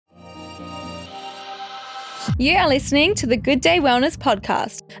You are listening to the Good Day Wellness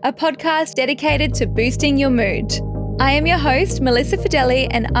Podcast, a podcast dedicated to boosting your mood. I am your host, Melissa Fideli,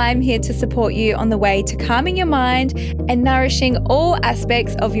 and I'm here to support you on the way to calming your mind and nourishing all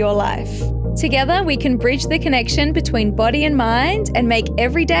aspects of your life. Together, we can bridge the connection between body and mind and make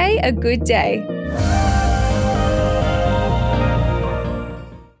every day a good day.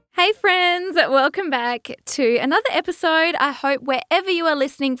 Hey friends, welcome back to another episode. I hope wherever you are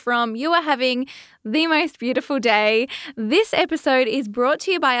listening from, you are having the most beautiful day. This episode is brought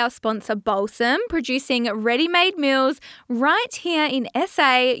to you by our sponsor Balsam, producing ready-made meals right here in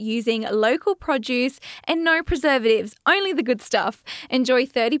SA using local produce and no preservatives, only the good stuff. Enjoy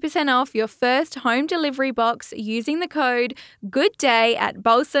 30% off your first home delivery box using the code GOODDAY at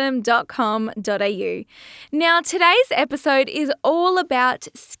balsam.com.au. Now, today's episode is all about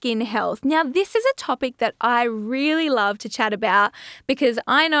skin health. Now, this is a topic that I really love to chat about because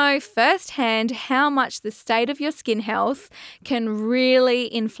I know firsthand how much the state of your skin health can really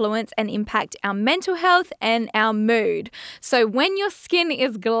influence and impact our mental health and our mood. So when your skin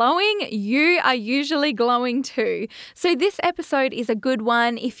is glowing, you are usually glowing too. So this episode is a good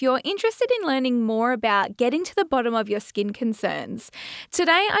one if you're interested in learning more about getting to the bottom of your skin concerns.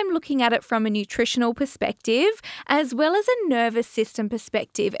 Today, I'm looking at it from a nutritional perspective as well as a nervous system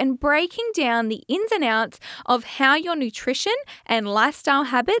perspective and breaking down the ins and outs of how your nutrition and lifestyle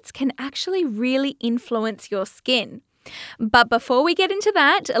habits can actually really influence your skin. But before we get into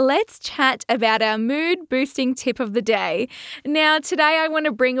that, let's chat about our mood boosting tip of the day. Now, today I want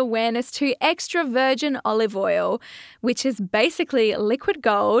to bring awareness to extra virgin olive oil, which is basically liquid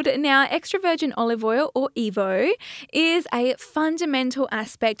gold. Now, extra virgin olive oil, or EVO, is a fundamental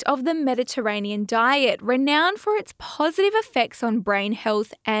aspect of the Mediterranean diet, renowned for its positive effects on brain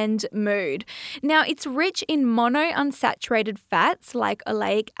health and mood. Now, it's rich in monounsaturated fats like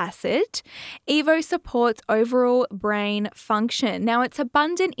oleic acid. EVO supports overall brain function. Now, it's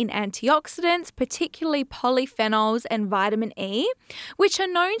abundant in antioxidants, particularly polyphenols and vitamin E, which are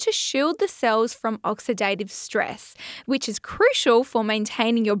known to shield the cells from oxidative stress, which is crucial for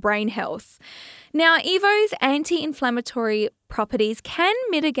maintaining your brain health. Now, EVO's anti-inflammatory properties can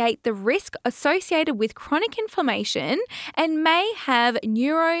mitigate the risk associated with chronic inflammation and may have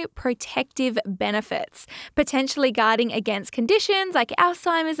neuroprotective benefits, potentially guarding against conditions like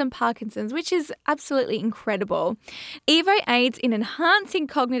Alzheimer's and Parkinson's, which is absolutely incredible. EVO aids in enhancing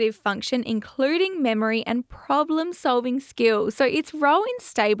cognitive function, including memory and problem-solving skills. So its role in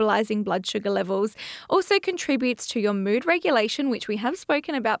stabilizing blood sugar levels also contributes to your mood regulation, which we have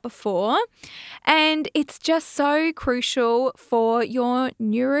spoken about before. And it's just so crucial for your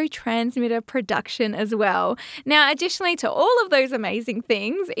neurotransmitter production as well. Now, additionally to all of those amazing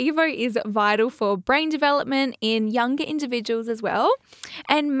things, EVO is vital for brain development in younger individuals as well,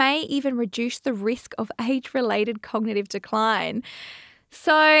 and may even reduce the risk of age-related cognitive decline.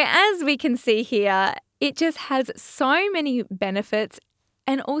 So as we can see here, it just has so many benefits,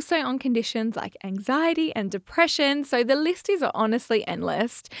 and also on conditions like anxiety and depression. So the list is honestly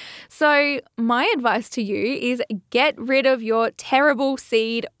endless. So my advice to you is get rid of your terrible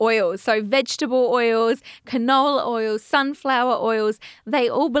seed oils. So vegetable oils, canola oils, sunflower oils, they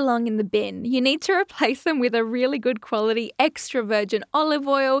all belong in the bin. You need to replace them with a really good quality extra virgin olive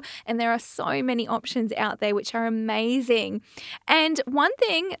oil. And there are so many options out there which are amazing. And one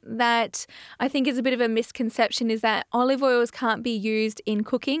thing that I think is a bit of a misconception is that olive oils can't be used in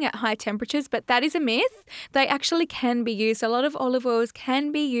cooking at high temperatures, but that is a myth. They actually can be used. A lot of olive oils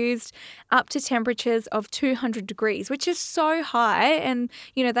can be used up to temperatures of 200 degrees, which is so high. And,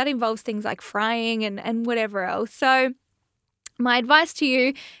 you know, that involves things like frying and whatever else. So my advice to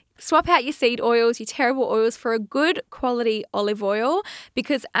you, swap out your seed oils, your terrible oils, for a good quality olive oil,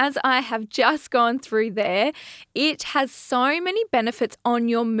 because as I have just gone through there, it has so many benefits on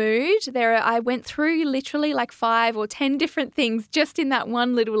your mood. I went through literally like 5 or 10 different things just in that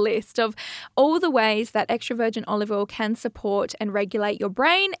one little list of all the ways that extra virgin olive oil can support and regulate your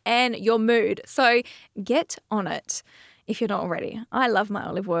brain and your mood. So get on it if you're not already. I love my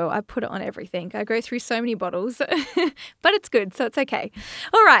olive oil. I put it on everything. I go through so many bottles, but it's good, so it's okay.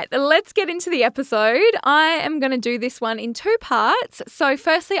 All right, let's get into the episode. I am going to do this one in 2 parts. So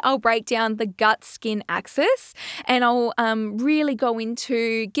firstly, I'll break down the gut-skin axis, and I'll really go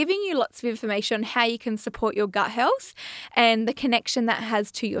into giving you lots of information on how you can support your gut health and the connection that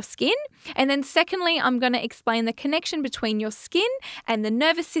has to your skin. And then secondly, I'm going to explain the connection between your skin and the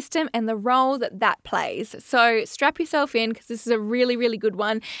nervous system and the role that plays. So strap yourself in because this is a really, really good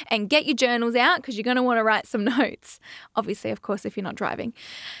one, and get your journals out because you're going to want to write some notes. Obviously, of course, if you're not driving.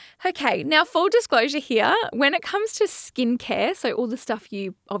 Okay, now full disclosure here, when it comes to skincare, so all the stuff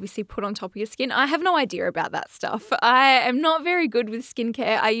you obviously put on top of your skin, I have no idea about that stuff. I am not very good with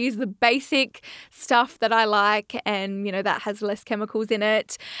skincare. I use the basic stuff that I like and, that has less chemicals in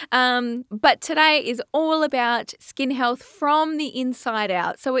it. But today is all about skin health from the inside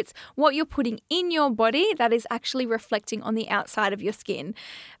out. So it's what you're putting in your body that is actually reflecting on the outside of your skin.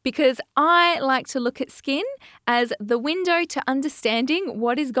 Because I like to look at skin as the window to understanding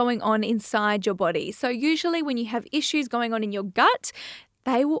what is going on inside your body. So usually when you have issues going on in your gut,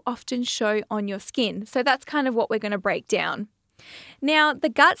 they will often show on your skin. So that's kind of what we're going to break down. Now, the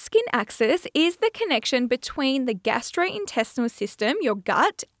gut-skin axis is the connection between the gastrointestinal system, your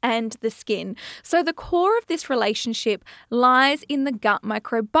gut, and the skin. So the core of this relationship lies in the gut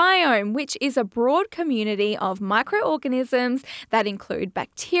microbiome, which is a broad community of microorganisms that include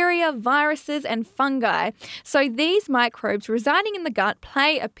bacteria, viruses, and fungi. So these microbes residing in the gut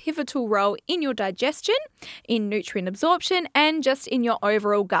play a pivotal role in your digestion, in nutrient absorption, and just in your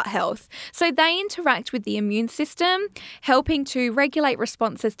overall gut health. So they interact with the immune system, helping to regulate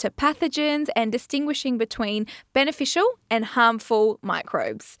responses to pathogens and distinguishing between beneficial and harmful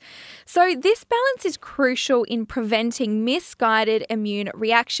microbes. So this balance is crucial in preventing misguided immune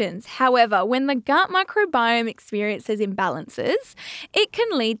reactions. However, when the gut microbiome experiences imbalances, it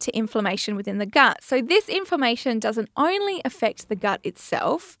can lead to inflammation within the gut. So this inflammation doesn't only affect the gut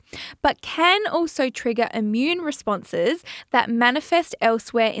itself, but can also trigger immune responses that manifest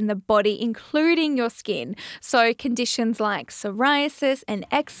elsewhere in the body, including your skin. So conditions like psoriasis and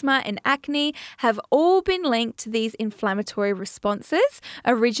eczema and acne have all been linked to these inflammatory responses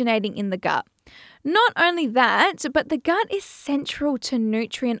originating in the gut. Not only that, but the gut is central to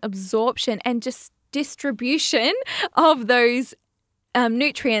nutrient absorption and just distribution of those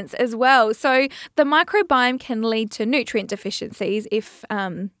nutrients as well. So the microbiome can lead to nutrient deficiencies if,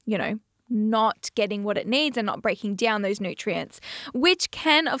 not getting what it needs and not breaking down those nutrients, which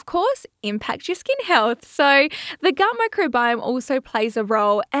can, of course, impact your skin health. So the gut microbiome also plays a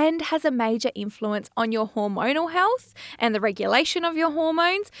role and has a major influence on your hormonal health and the regulation of your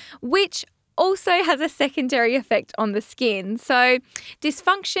hormones, which also has a secondary effect on the skin. So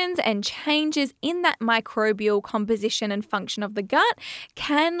dysfunctions and changes in that microbial composition and function of the gut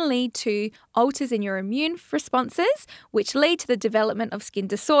can lead to alters in your immune responses, which lead to the development of skin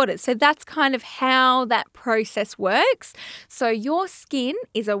disorders. So that's kind of how that process works. So your skin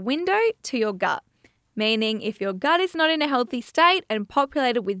is a window to your gut. Meaning if your gut is not in a healthy state and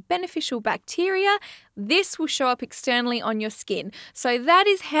populated with beneficial bacteria, this will show up externally on your skin. So that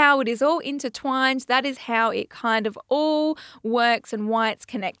is how it is all intertwined. That is how it kind of all works and why it's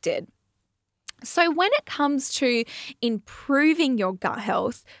connected. So when it comes to improving your gut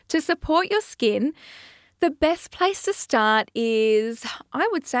health to support your skin, the best place to start is, I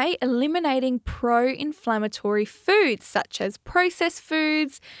would say, eliminating pro-inflammatory foods such as processed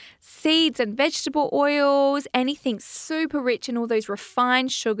foods, seeds and vegetable oils, anything super rich in all those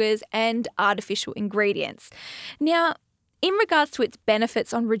refined sugars and artificial ingredients. Now, in regards to its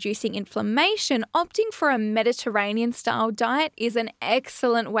benefits on reducing inflammation, opting for a Mediterranean-style diet is an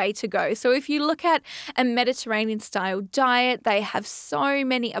excellent way to go. So if you look at a Mediterranean-style diet, they have so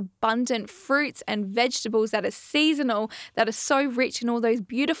many abundant fruits and vegetables that are seasonal, that are so rich in all those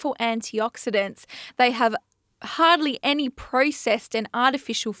beautiful antioxidants. They have hardly any processed and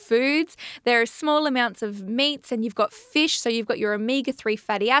artificial foods. There are small amounts of meats and you've got fish, so you've got your omega-3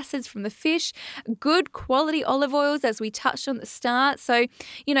 fatty acids from the fish, good quality olive oils as we touched on at the start. So,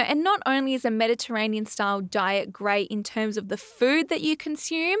 and not only is a Mediterranean style diet great in terms of the food that you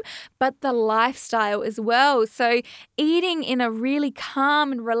consume, but the lifestyle as well. So eating in a really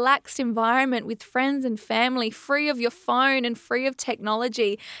calm and relaxed environment with friends and family, free of your phone and free of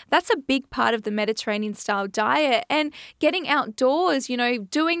technology, that's a big part of the Mediterranean style diet. And getting outdoors,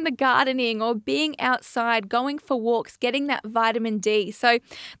 doing the gardening or being outside, going for walks, getting that vitamin D. So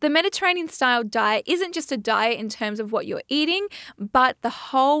the Mediterranean style diet isn't just a diet in terms of what you're eating, but the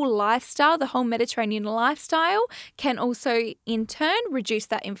whole lifestyle, the whole Mediterranean lifestyle can also in turn reduce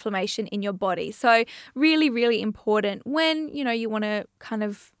that inflammation in your body. So really, really important when, you want to kind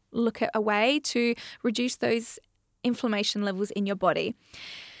of look at a way to reduce those inflammation levels in your body.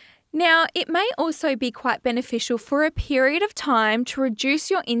 Now, it may also be quite beneficial for a period of time to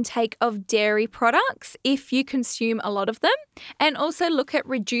reduce your intake of dairy products if you consume a lot of them, and also look at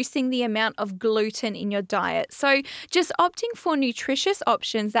reducing the amount of gluten in your diet. So, just opting for nutritious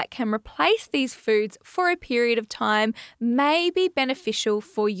options that can replace these foods for a period of time may be beneficial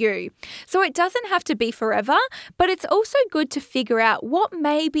for you. So, it doesn't have to be forever, but it's also good to figure out what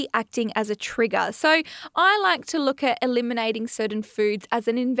may be acting as a trigger. So, I like to look at eliminating certain foods as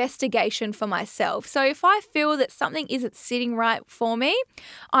an investigation for myself. So if I feel that something isn't sitting right for me,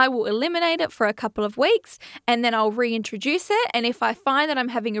 I will eliminate it for a couple of weeks and then I'll reintroduce it. And if I find that I'm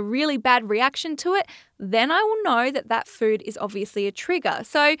having a really bad reaction to it, then I will know that that food is obviously a trigger.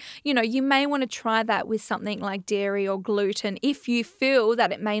 So, you may want to try that with something like dairy or gluten if you feel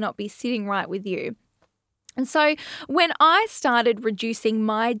that it may not be sitting right with you. And so when I started reducing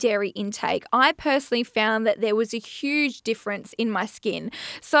my dairy intake, I personally found that there was a huge difference in my skin.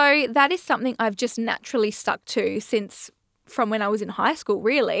 So that is something I've just naturally stuck to since from when I was in high school,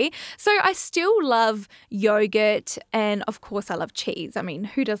 really. So I still love yogurt and, of course, I love cheese. I mean,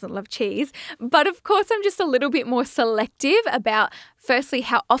 who doesn't love cheese? But, of course, I'm just a little bit more selective about, firstly,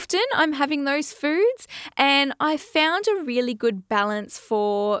 how often I'm having those foods. And I found a really good balance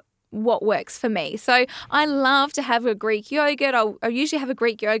for what works for me. So I love to have a Greek yogurt. I usually have a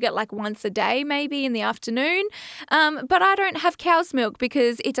Greek yogurt like once a day, maybe in the afternoon. But I don't have cow's milk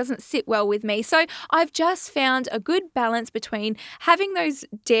because it doesn't sit well with me. So I've just found a good balance between having those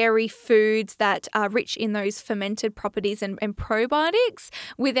dairy foods that are rich in those fermented properties and probiotics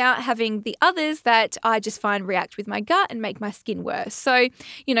without having the others that I just find react with my gut and make my skin worse. So,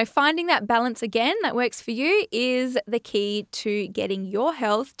 finding that balance again that works for you is the key to getting your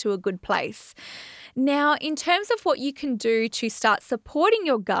health to a good place. Now, in terms of what you can do to start supporting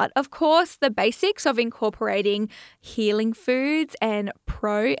your gut, of course, the basics of incorporating healing foods and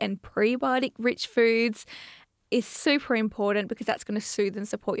pro and prebiotic rich foods is super important because that's going to soothe and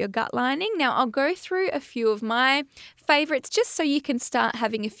support your gut lining. Now, I'll go through a few of my favorites just so you can start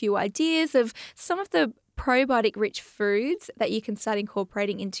having a few ideas of some of the probiotic rich foods that you can start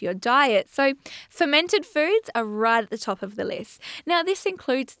incorporating into your diet. So fermented foods are right at the top of the list. Now, this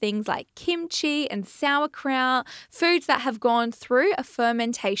includes things like kimchi and sauerkraut, foods that have gone through a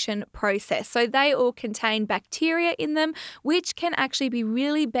fermentation process. So they all contain bacteria in them, which can actually be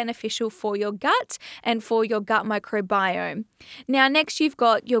really beneficial for your gut and for your gut microbiome. Now, next you've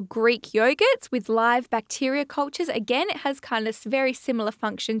got your Greek yogurts with live bacteria cultures. Again, it has kind of very similar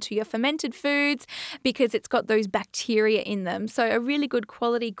function to your fermented foods because it's got those bacteria in them. So a really good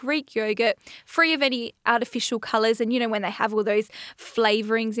quality Greek yogurt, free of any artificial colours. And when they have all those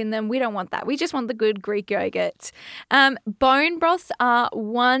flavourings in them, we don't want that. We just want the good Greek yogurt. Bone broths are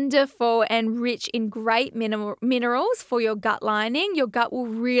wonderful and rich in great minerals for your gut lining. Your gut will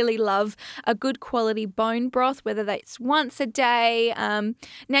really love a good quality bone broth, whether that's once a day.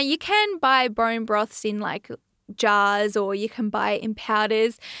 Now, you can buy bone broths in like jars or you can buy it in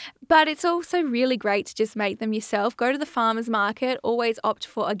powders, but it's also really great to just make them yourself. Go to the farmer's market, always opt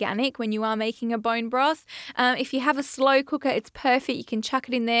for organic when you are making a bone broth. If you have a slow cooker, it's perfect. You can chuck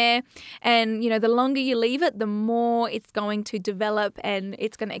it in there and the longer you leave it, the more it's going to develop and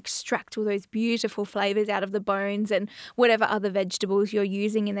it's going to extract all those beautiful flavors out of the bones and whatever other vegetables you're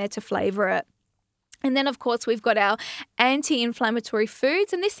using in there to flavor it. And then, of course, we've got our anti-inflammatory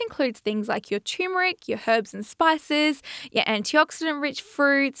foods, and this includes things like your turmeric, your herbs and spices, your antioxidant-rich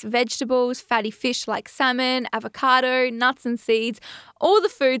fruits, vegetables, fatty fish like salmon, avocado, nuts and seeds, all the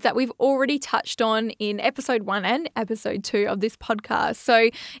foods that we've already touched on in episode 1 and episode 2 of this podcast. So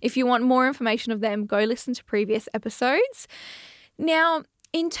if you want more information of them, go listen to previous episodes. Now,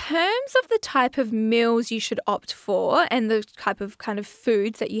 in terms of the type of meals you should opt for and the type of kind of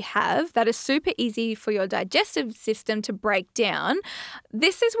foods that you have that are super easy for your digestive system to break down,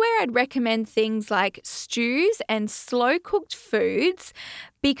 this is where I'd recommend things like stews and slow cooked foods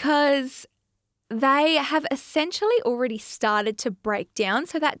because they have essentially already started to break down.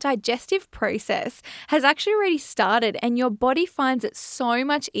 So that digestive process has actually already started and your body finds it so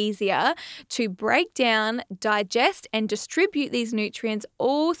much easier to break down, digest and distribute these nutrients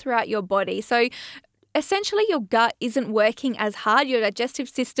all throughout your body. So essentially your gut isn't working as hard, your digestive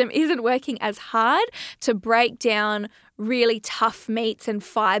system isn't working as hard to break down really tough meats and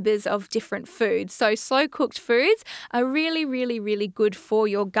fibers of different foods. So slow cooked foods are really, really, really good for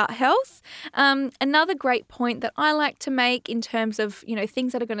your gut health. Another great point that I like to make in terms of,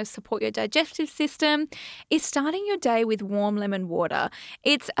 things that are going to support your digestive system is starting your day with warm lemon water.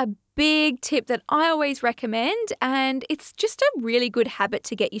 It's a big tip that I always recommend and it's just a really good habit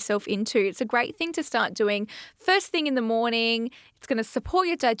to get yourself into. It's a great thing to start doing first thing in the morning. It's going to support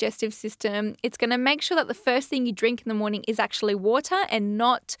your digestive system. It's going to make sure that the first thing you drink in the morning is actually water and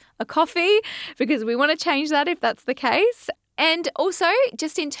not a coffee, because we want to change that if that's the case. And also,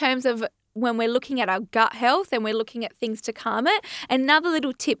 just in terms of when we're looking at our gut health and we're looking at things to calm it, another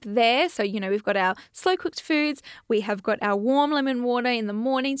little tip there. So, we've got our slow cooked foods. We have got our warm lemon water in the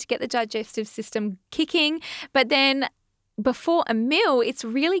morning to get the digestive system kicking. But then before a meal, it's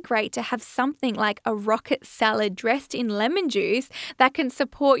really great to have something like a rocket salad dressed in lemon juice that can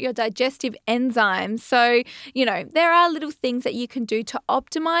support your digestive enzymes. So, there are little things that you can do to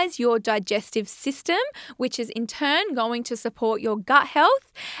optimize your digestive system, which is in turn going to support your gut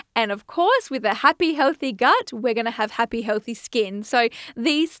health. And of course, with a happy, healthy gut, we're going to have happy, healthy skin. So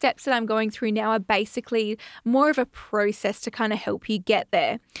these steps that I'm going through now are basically more of a process to kind of help you get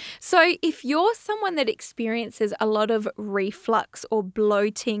there. So if you're someone that experiences a lot of reflux or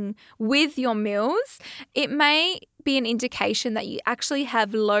bloating with your meals, it may be an indication that you actually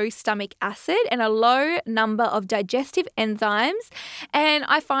have low stomach acid and a low number of digestive enzymes. And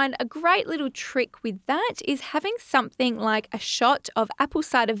I find a great little trick with that is having something like a shot of apple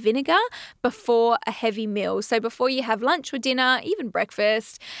cider vinegar before a heavy meal. So before you have lunch or dinner, even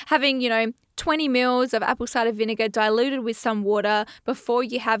breakfast, having, 20 mils of apple cider vinegar diluted with some water before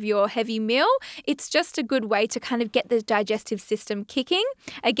you have your heavy meal. It's just a good way to kind of get the digestive system kicking.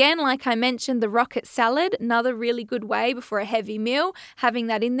 Again, like I mentioned, the rocket salad, another really good way before a heavy meal. Having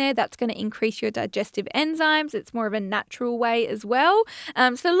that in there, that's going to increase your digestive enzymes. It's more of a natural way as well.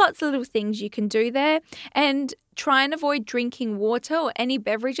 So lots of little things you can do there. And try and avoid drinking water or any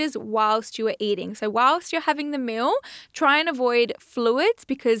beverages whilst you are eating. So whilst you're having the meal, try and avoid fluids,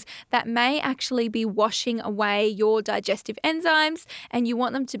 because that may actually be washing away your digestive enzymes and you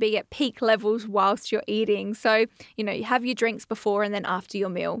want them to be at peak levels whilst you're eating. So, you have your drinks before and then after your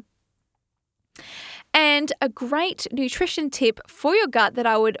meal. And a great nutrition tip for your gut that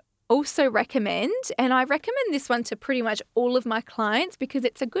I would also recommend, and I recommend this one to pretty much all of my clients because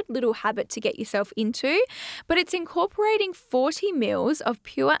it's a good little habit to get yourself into, but it's incorporating 40 mils of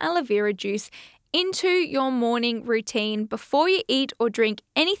pure aloe vera juice into your morning routine before you eat or drink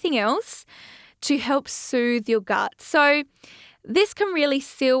anything else to help soothe your gut. So this can really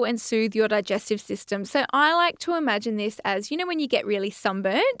seal and soothe your digestive system. So I like to imagine this as, when you get really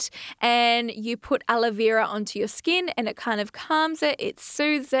sunburnt and you put aloe vera onto your skin and it kind of calms it, it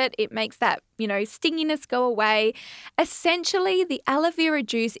soothes it, it makes that, stinginess go away. Essentially, the aloe vera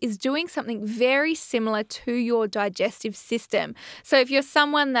juice is doing something very similar to your digestive system. So if you're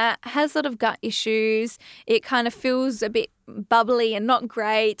someone that has a lot of gut issues, it kind of feels a bit bubbly and not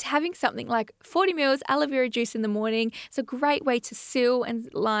great, having something like 40 mils aloe vera juice in the morning is a great way to seal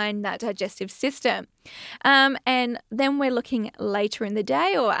and line that digestive system. And then we're looking later in the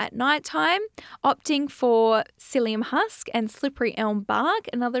day or at night time, opting for psyllium husk and slippery elm bark,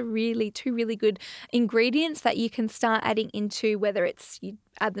 two really good ingredients that you can start adding into, whether it's you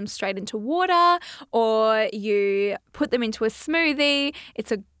add them straight into water or you put them into a smoothie.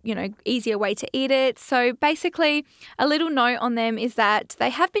 It's a easier way to eat it. So basically, a little note on them is that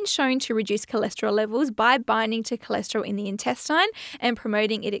they have been shown to reduce cholesterol levels by binding to cholesterol in the intestine and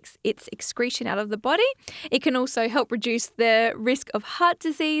promoting its excretion out of the body. It can also help reduce the risk of heart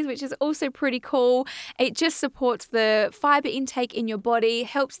disease, which is also pretty cool. It just supports the fiber intake in your body,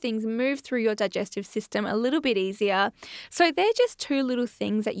 helps things move through your digestive system a little bit easier. So they're just two little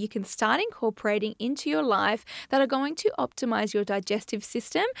things that you can start incorporating into your life that are going to optimize your digestive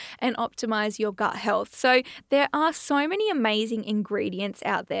system and optimize your gut health. So there are so many amazing ingredients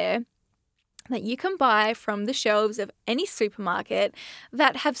out there that you can buy from the shelves of any supermarket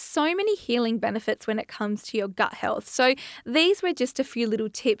that have so many healing benefits when it comes to your gut health. So these were just a few little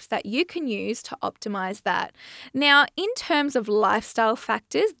tips that you can use to optimize that. Now, in terms of lifestyle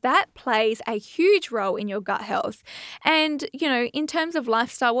factors, that plays a huge role in your gut health. And, in terms of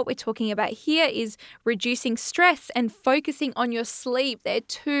lifestyle, what we're talking about here is reducing stress and focusing on your sleep. They're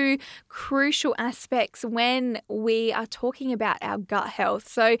two crucial aspects when we are talking about our gut health.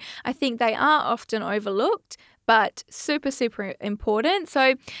 So I think they are often overlooked, but super, super important.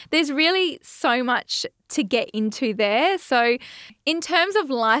 So there's really so much to get into there. So in terms of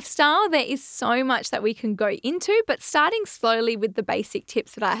lifestyle, there is so much that we can go into, but starting slowly with the basic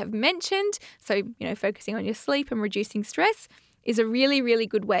tips that I have mentioned. So, focusing on your sleep and reducing stress is a really, really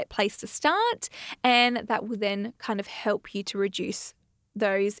good place to start. And that will then kind of help you to reduce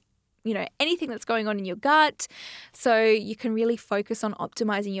those anything that's going on in your gut, so you can really focus on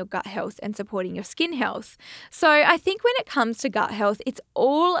optimizing your gut health and supporting your skin health. So I think when it comes to gut health, it's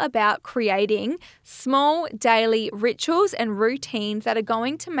all about creating small daily rituals and routines that are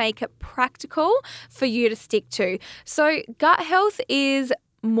going to make it practical for you to stick to. So gut health is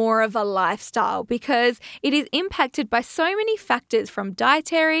more of a lifestyle because it is impacted by so many factors, from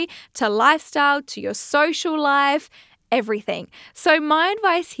dietary to lifestyle to your social life, everything. So my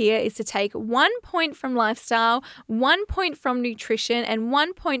advice here is to take 1 point from lifestyle, 1 point from nutrition, and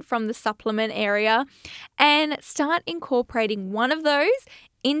 1 point from the supplement area, and start incorporating one of those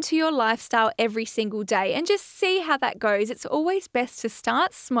into your lifestyle every single day and just see how that goes. It's always best to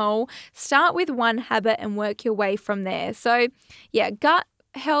start small, start with one habit and work your way from there. So gut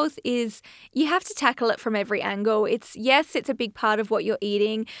health is, you have to tackle it from every angle. It's a big part of what you're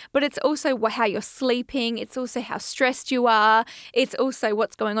eating, but it's also how you're sleeping. It's also how stressed you are. It's also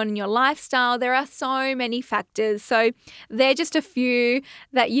what's going on in your lifestyle. There are so many factors. So they're just a few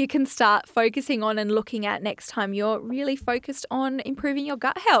that you can start focusing on and looking at next time you're really focused on improving your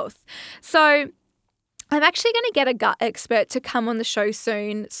gut health. So I'm actually going to get a gut expert to come on the show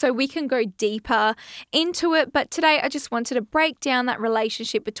soon so we can go deeper into it. But today I just wanted to break down that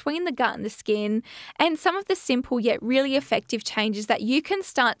relationship between the gut and the skin and some of the simple yet really effective changes that you can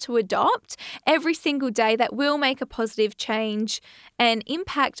start to adopt every single day that will make a positive change and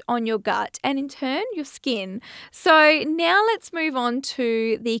impact on your gut and in turn your skin. So now let's move on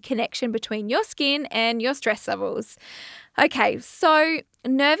to the connection between your skin and your stress levels. Okay, so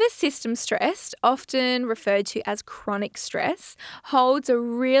nervous system stress, often referred to as chronic stress, holds a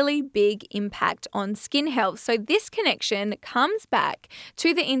really big impact on skin health. So this connection comes back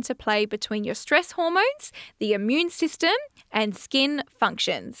to the interplay between your stress hormones, the immune system, and skin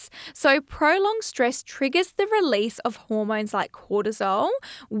functions. So prolonged stress triggers the release of hormones like cortisol,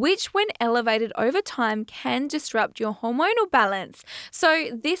 which when elevated over time can disrupt your hormonal balance. So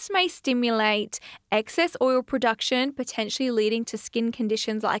this may stimulate excess oil production, potentially leading to skin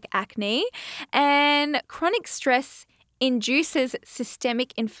conditions like acne, and chronic stress induces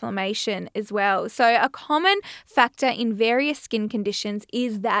systemic inflammation as well. So a common factor in various skin conditions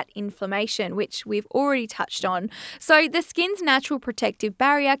is that inflammation, which we've already touched on. So the skin's natural protective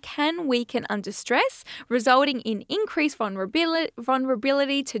barrier can weaken under stress, resulting in increased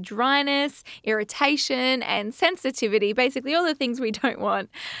vulnerability to dryness, irritation, and sensitivity, basically all the things we don't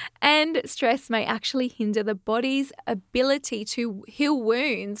want. And stress may actually hinder the body's ability to heal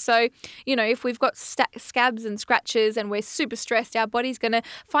wounds. So, if we've got scabs and scratches and we're super stressed, our body's going to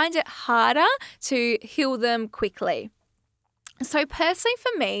find it harder to heal them quickly. So personally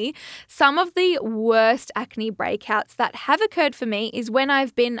for me, some of the worst acne breakouts that have occurred for me is when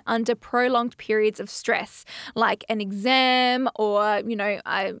I've been under prolonged periods of stress, like an exam or,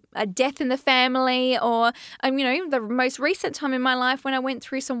 a death in the family or, the most recent time in my life when I went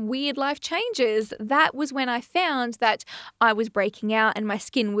through some weird life changes. That was when I found that I was breaking out and my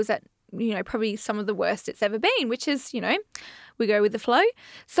skin was at probably some of the worst it's ever been, which is, we go with the flow.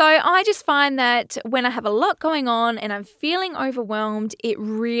 So I just find that when I have a lot going on and I'm feeling overwhelmed, it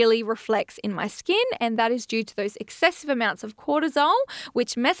really reflects in my skin, and that is due to those excessive amounts of cortisol,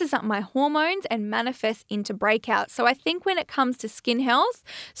 which messes up my hormones and manifests into breakouts. So I think when it comes to skin health,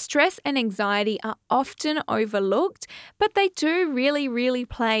 stress and anxiety are often overlooked, but they do really, really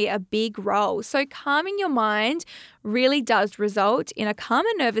play a big role. So calming your mind really does result in a calmer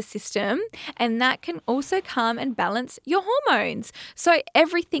nervous system, and that can also calm and balance your hormones. So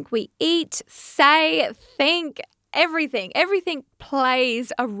everything we eat, say, think, everything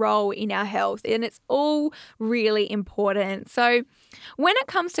plays a role in our health, and it's all really important. So when it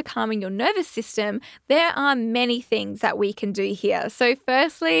comes to calming your nervous system, there are many things that we can do here. So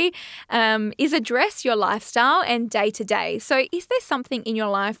firstly, is address your lifestyle and day to day. So is there something in your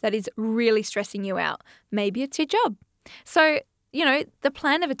life that is really stressing you out? Maybe it's your job. So, the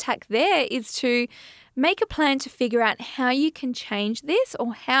plan of attack there is to make a plan to figure out how you can change this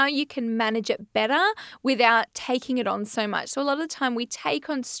or how you can manage it better without taking it on so much. So a lot of the time we take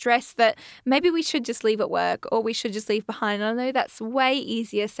on stress that maybe we should just leave at work or we should just leave behind. I know that's way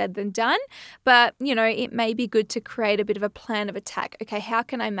easier said than done, but it may be good to create a bit of a plan of attack. Okay, how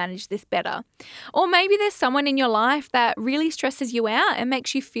can I manage this better? Or maybe there's someone in your life that really stresses you out and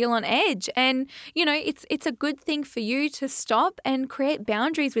makes you feel on edge. And, it's a good thing for you to stop and create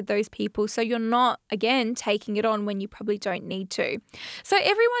boundaries with those people so you're not, again, taking it on when you probably don't need to. So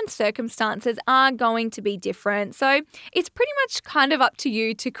everyone's circumstances are going to be different. So it's pretty much kind of up to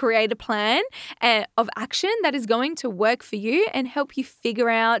you to create a plan of action that is going to work for you and help you figure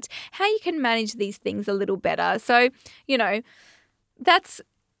out how you can manage these things a little better. So, that's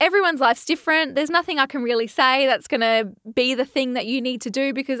everyone's life's different. There's nothing I can really say that's going to be the thing that you need to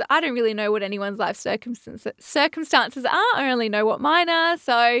do because I don't really know what anyone's life circumstances are. I only know what mine are.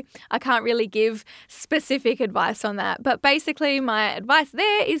 So I can't really give specific advice on that. But basically my advice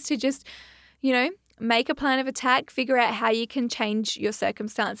there is to just, make a plan of attack, figure out how you can change your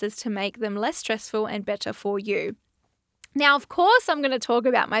circumstances to make them less stressful and better for you. Now, of course, I'm going to talk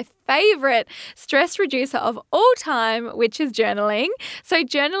about my favorite stress reducer of all time, which is journaling. So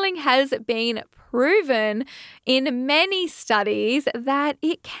journaling has been proven in many studies that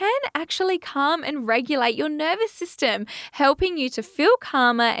it can actually calm and regulate your nervous system, helping you to feel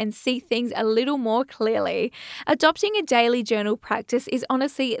calmer and see things a little more clearly. Adopting a daily journal practice is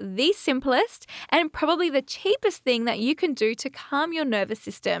honestly the simplest and probably the cheapest thing that you can do to calm your nervous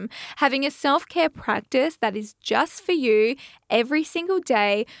system. Having a self-care practice that is just for you every single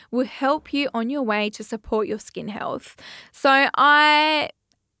day will help you on your way to support your skin health. So I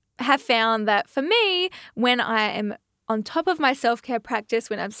have found that for me, when I am on top of my self-care practice,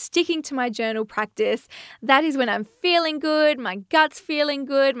 when I'm sticking to my journal practice, that is when I'm feeling good, my gut's feeling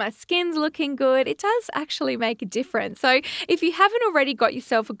good, my skin's looking good. It does actually make a difference. So if you haven't already got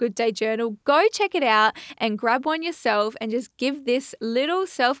yourself a good day journal, go check it out and grab one yourself and just give this little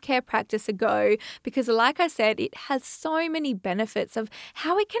self-care practice a go because like I said, it has so many benefits of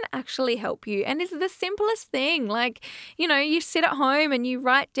how it can actually help you. And it's the simplest thing. Like, you sit at home and you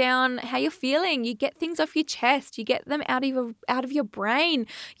write down how you're feeling, you get things off your chest, you get them out of your brain.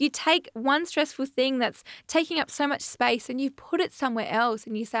 You take one stressful thing that's taking up so much space and you put it somewhere else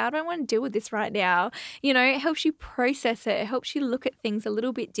and you say, I don't want to deal with this right now. It helps you process it. It helps you look at things a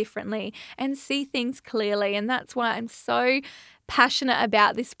little bit differently and see things clearly. And that's why I'm so passionate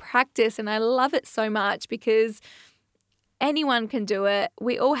about this practice and I love it so much because anyone can do it.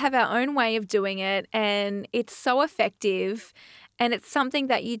 We all have our own way of doing it and it's so effective. And it's something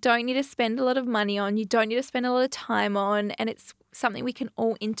that you don't need to spend a lot of money on. You don't need to spend a lot of time on. And it's something we can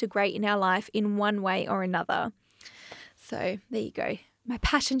all integrate in our life in one way or another. So there you go. My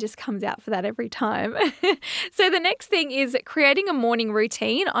passion just comes out for that every time. So the next thing is creating a morning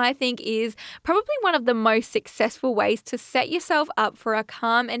routine, I think is probably one of the most successful ways to set yourself up for a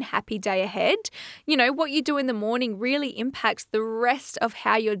calm and happy day ahead. What you do in the morning really impacts the rest of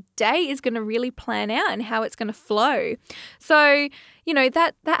how your day is going to really plan out and how it's going to flow. So,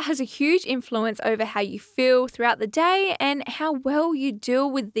 that has a huge influence over how you feel throughout the day and how well you deal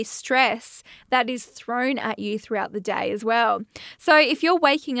with this stress that is thrown at you throughout the day as well. So if you're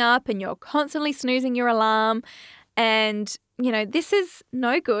waking up and you're constantly snoozing your alarm and this is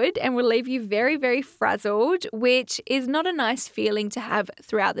no good and will leave you very, very frazzled, which is not a nice feeling to have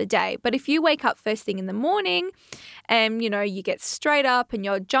throughout the day. But if you wake up first thing in the morning and, you get straight up and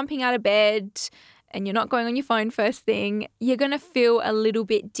you're jumping out of bed and you're not going on your phone first thing, you're going to feel a little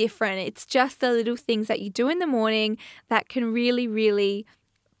bit different. It's just the little things that you do in the morning that can really, really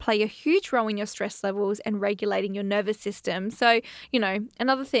play a huge role in your stress levels and regulating your nervous system. So,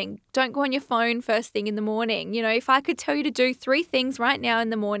 another thing, don't go on your phone first thing in the morning. If I could tell you to do 3 things right now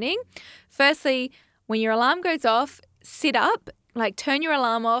in the morning, firstly, when your alarm goes off, sit up. Turn your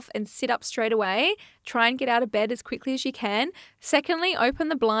alarm off and sit up straight away. Try and get out of bed as quickly as you can. Secondly, open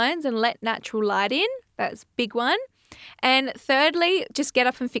the blinds and let natural light in. That's a big one. And thirdly, just get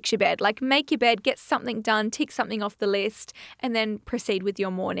up and fix your bed. Make your bed, get something done, tick something off the list, and then proceed with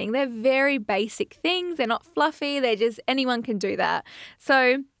your morning. They're very basic things. They're not fluffy. They're just anyone can do that.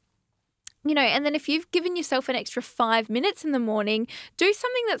 So, and then if you've given yourself an extra 5 minutes in the morning, do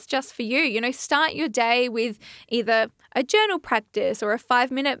something that's just for you. Start your day with either a journal practice or a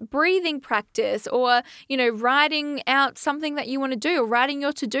 5-minute breathing practice or, writing out something that you want to do or writing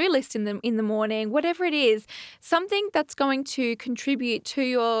your to-do list in the morning, whatever it is, something that's going to contribute to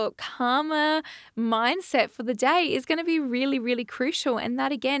your calmer mindset for the day is going to be really, really crucial. And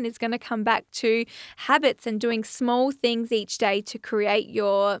that, again, is going to come back to habits and doing small things each day to create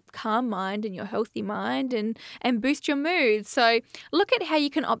your calm mind and your healthy mind and boost your mood. So look at how you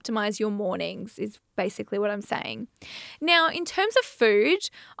can optimize your mornings is basically what I'm saying. Now, in terms of food,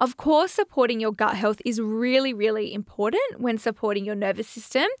 of course, supporting your gut health is really, really important when supporting your nervous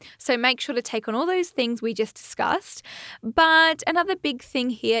system. So make sure to take on all those things we just discussed. But another big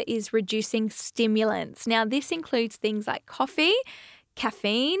thing here is reducing stimulants. Now, this includes things like coffee,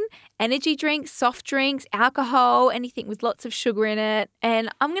 caffeine, energy drinks, soft drinks, alcohol, anything with lots of sugar in it. And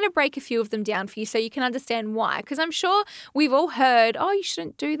I'm going to break a few of them down for you so you can understand why. Because I'm sure we've all heard, oh, you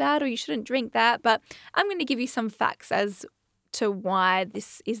shouldn't do that or you shouldn't drink that. But I'm going to give you some facts as to why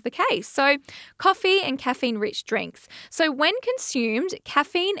this is the case. So coffee and caffeine-rich drinks. So when consumed,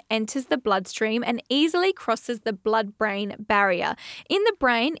 caffeine enters the bloodstream and easily crosses the blood-brain barrier. In the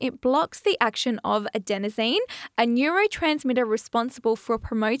brain, it blocks the action of adenosine, a neurotransmitter responsible for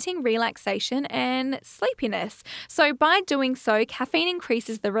promoting relaxation and sleepiness. So by doing so, caffeine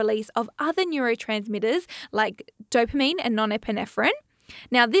increases the release of other neurotransmitters like dopamine and norepinephrine.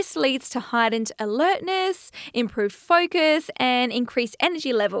 Now, this leads to heightened alertness, improved focus, and increased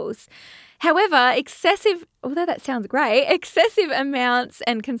energy levels. However, although that sounds great, excessive amounts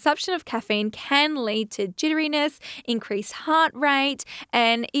and consumption of caffeine can lead to jitteriness, increased heart rate,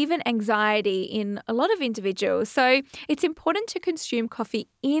 and even anxiety in a lot of individuals. So it's important to consume coffee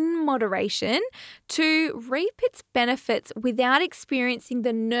in moderation to reap its benefits without experiencing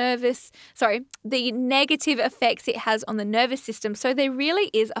the negative effects it has on the nervous system. So there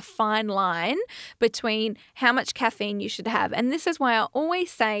really is a fine line between how much caffeine you should have. And this is why I always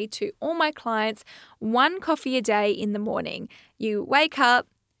say to all my clients, 1 coffee a day in the morning. You wake up,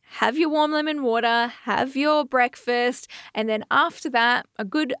 have your warm lemon water, have your breakfast, and then after that, a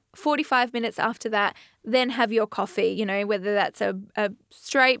good 45 minutes after that, then have your coffee, whether that's a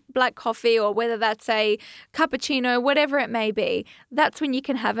straight black coffee or whether that's a cappuccino, whatever it may be. That's when you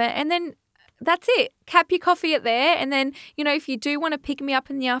can have it. And then that's it. Cap your coffee at there. And then, if you do want to pick me up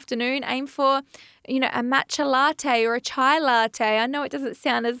in the afternoon, aim for, a matcha latte or a chai latte. I know it doesn't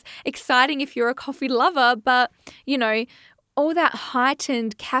sound as exciting if you're a coffee lover, but, all that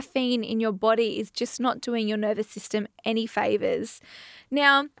heightened caffeine in your body is just not doing your nervous system any favors.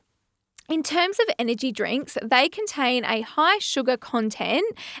 Now, in terms of energy drinks, they contain a high sugar content,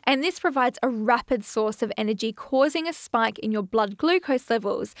 and this provides a rapid source of energy, causing a spike in your blood glucose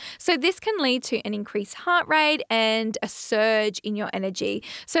levels. So this can lead to an increased heart rate and a surge in your energy.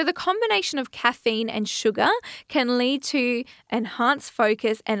 So the combination of caffeine and sugar can lead to enhanced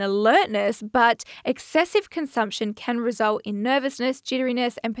focus and alertness, but excessive consumption can result in nervousness,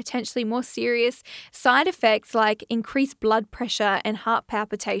 jitteriness, and potentially more serious side effects like increased blood pressure and heart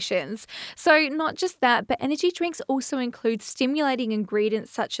palpitations. So not just that, but energy drinks also include stimulating ingredients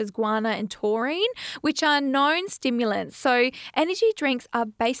such as guarana and taurine, which are known stimulants. So energy drinks are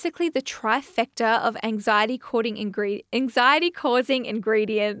basically the trifecta of anxiety-causing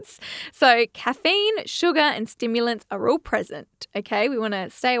ingredients. So caffeine, sugar, and stimulants are all present. Okay, we want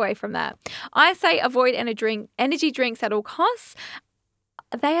to stay away from that. I say avoid energy drinks at all costs.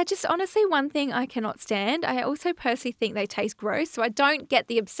 They are just honestly one thing I cannot stand. I also personally think they taste gross, so I don't get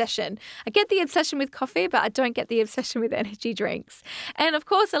the obsession. I get the obsession with coffee, but I don't get the obsession with energy drinks. And of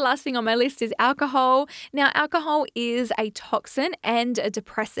course, the last thing on my list is alcohol. Now, alcohol is a toxin and a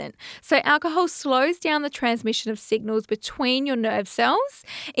depressant. So alcohol slows down the transmission of signals between your nerve cells.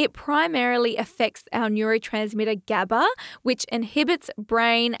 It primarily affects our neurotransmitter GABA, which inhibits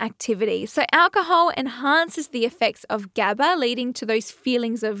brain activity. So alcohol enhances the effects of GABA, leading to those feelings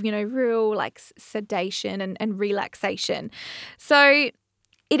of, real sedation and relaxation. So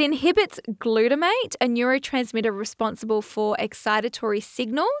it inhibits glutamate, a neurotransmitter responsible for excitatory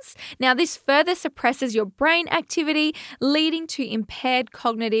signals. Now, this further suppresses your brain activity, leading to impaired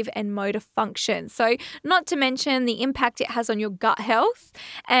cognitive and motor function. So, not to mention the impact it has on your gut health,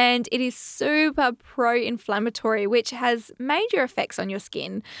 and it is super pro-inflammatory, which has major effects on your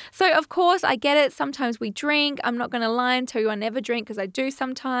skin. So, of course, I get it. Sometimes we drink. I'm not going to lie and tell you I never drink because I do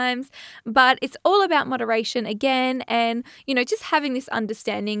sometimes, but it's all about moderation again, and, just having this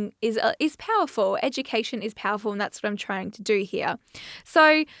understanding is powerful. Education is powerful, and that's what I'm trying to do here.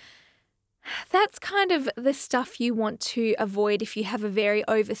 So that's kind of the stuff you want to avoid if you have a very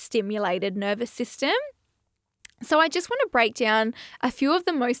overstimulated nervous system. So I just want to break down a few of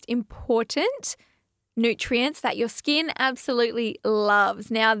the most important nutrients that your skin absolutely loves.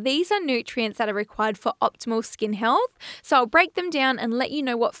 Now, these are nutrients that are required for optimal skin health. So I'll break them down and let you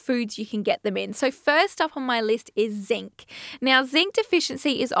know what foods you can get them in. So first up on my list is zinc. Now, zinc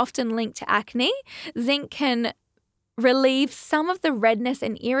deficiency is often linked to acne. Zinc can relieve some of the redness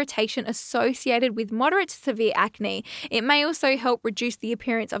and irritation associated with moderate to severe acne. It may also help reduce the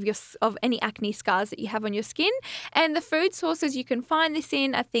appearance of any acne scars that you have on your skin. And the food sources you can find this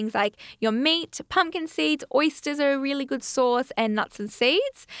in are things like your meat, pumpkin seeds, oysters are a really good source, and nuts and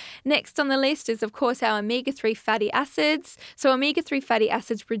seeds. Next on the list is, of course, our omega-3 fatty acids. So omega-3 fatty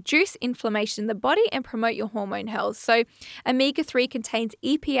acids reduce inflammation in the body and promote your hormone health. So omega-3 contains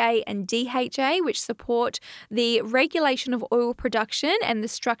EPA and DHA, which support the regulation of oil production and the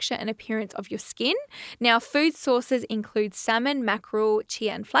structure and appearance of your skin. Now, food sources include salmon, mackerel,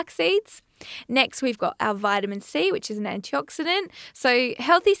 chia, and flax seeds. Next, we've got our vitamin C, which is an antioxidant. So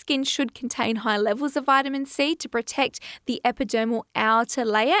healthy skin should contain high levels of vitamin C to protect the epidermal outer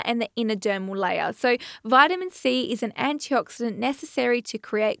layer and the inner dermal layer. So vitamin C is an antioxidant necessary to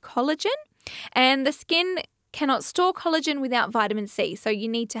create collagen, and the skin cannot store collagen without vitamin C, so you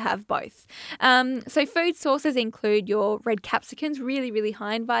need to have both. So food sources include your red capsicums, really, really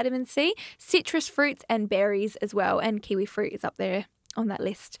high in vitamin C, citrus fruits and berries as well, and kiwi fruit is up there on that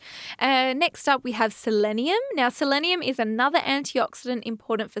list. Next up, we have selenium. Now, selenium is another antioxidant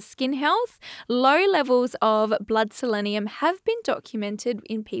important for skin health. Low levels of blood selenium have been documented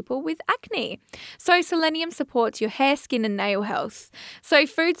in people with acne. So selenium supports your hair, skin, and nail health. So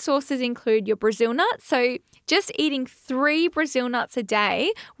food sources include your Brazil nuts. So just eating 3 Brazil nuts a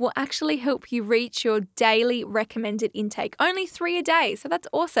day will actually help you reach your daily recommended intake. Only 3 a day. So that's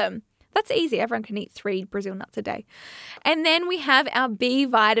awesome. That's easy. Everyone can eat 3 Brazil nuts a day. And then we have our B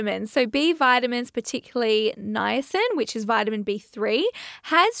vitamins. So B vitamins, particularly niacin, which is vitamin B3,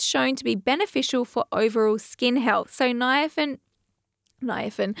 has shown to be beneficial for overall skin health. So niacin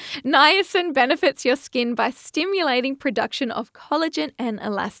benefits your skin by stimulating production of collagen and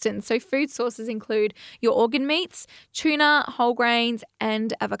elastin. So food sources include your organ meats, tuna, whole grains,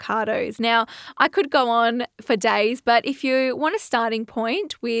 and avocados. Now, I could go on for days, but if you want a starting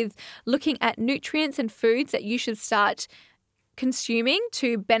point with looking at nutrients and foods that you should start consuming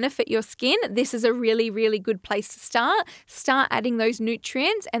to benefit your skin, this is a really, really good place to start. Start adding those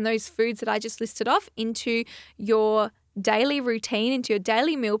nutrients and those foods that I just listed off into your daily routine, into your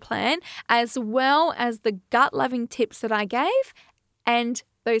daily meal plan, as well as the gut-loving tips that I gave and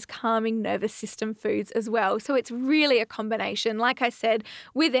those calming nervous system foods as well. So it's really a combination. Like I said,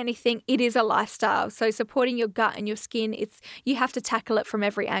 with anything, it is a lifestyle. So supporting your gut and your skin, you have to tackle it from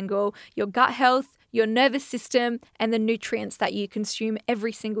every angle. Your gut health, your nervous system, and the nutrients that you consume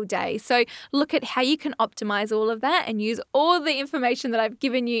every single day. So look at how you can optimize all of that and use all the information that I've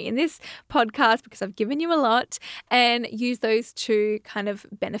given you in this podcast, because I've given you a lot, and use those to kind of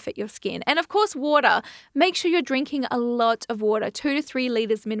benefit your skin. And of course, water. Make sure you're drinking a lot of water, 2 to 3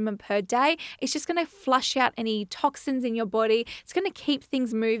 liters minimum per day. It's just going to flush out any toxins in your body. It's going to keep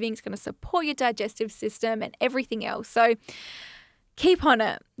things moving. It's going to support your digestive system and everything else. So keep on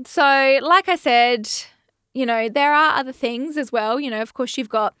it. So like I said, there are other things as well. Of course, you've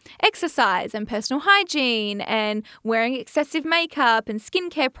got exercise and personal hygiene and wearing excessive makeup and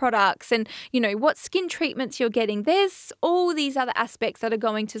skincare products and, what skin treatments you're getting. There's all these other aspects that are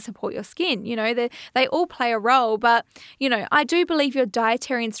going to support your skin. They all play a role. But, I do believe your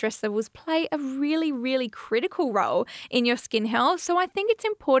dietary and stress levels play a really, really critical role in your skin health. So I think it's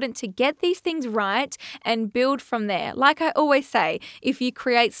important to get these things right and build from there. Like I always say, if you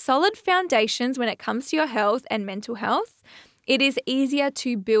create solid foundations when it comes to your health and mental health, it is easier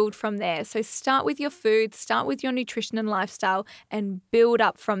to build from there. So start with your food, start with your nutrition and lifestyle, and build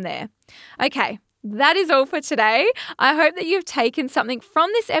up from there. Okay. That is all for today. I hope that you've taken something from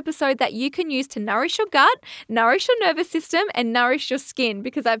this episode that you can use to nourish your gut, nourish your nervous system, and nourish your skin,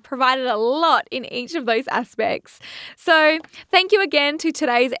 because I've provided a lot in each of those aspects. So thank you again to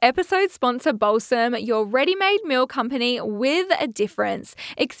today's episode sponsor, Balsam, your ready-made meal company with a difference.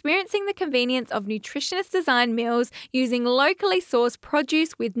 Experiencing the convenience of nutritionist-designed meals using locally sourced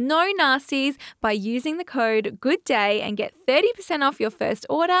produce with no nasties by using the code GOODDAY and get 30% off your first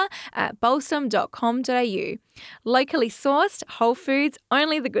order at balsam.com. Locally sourced, whole foods,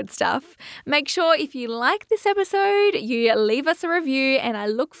 only the good stuff. Make sure if you like this episode, you leave us a review, and I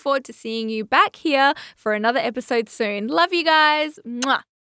look forward to seeing you back here for another episode soon. Love you guys. Mwah.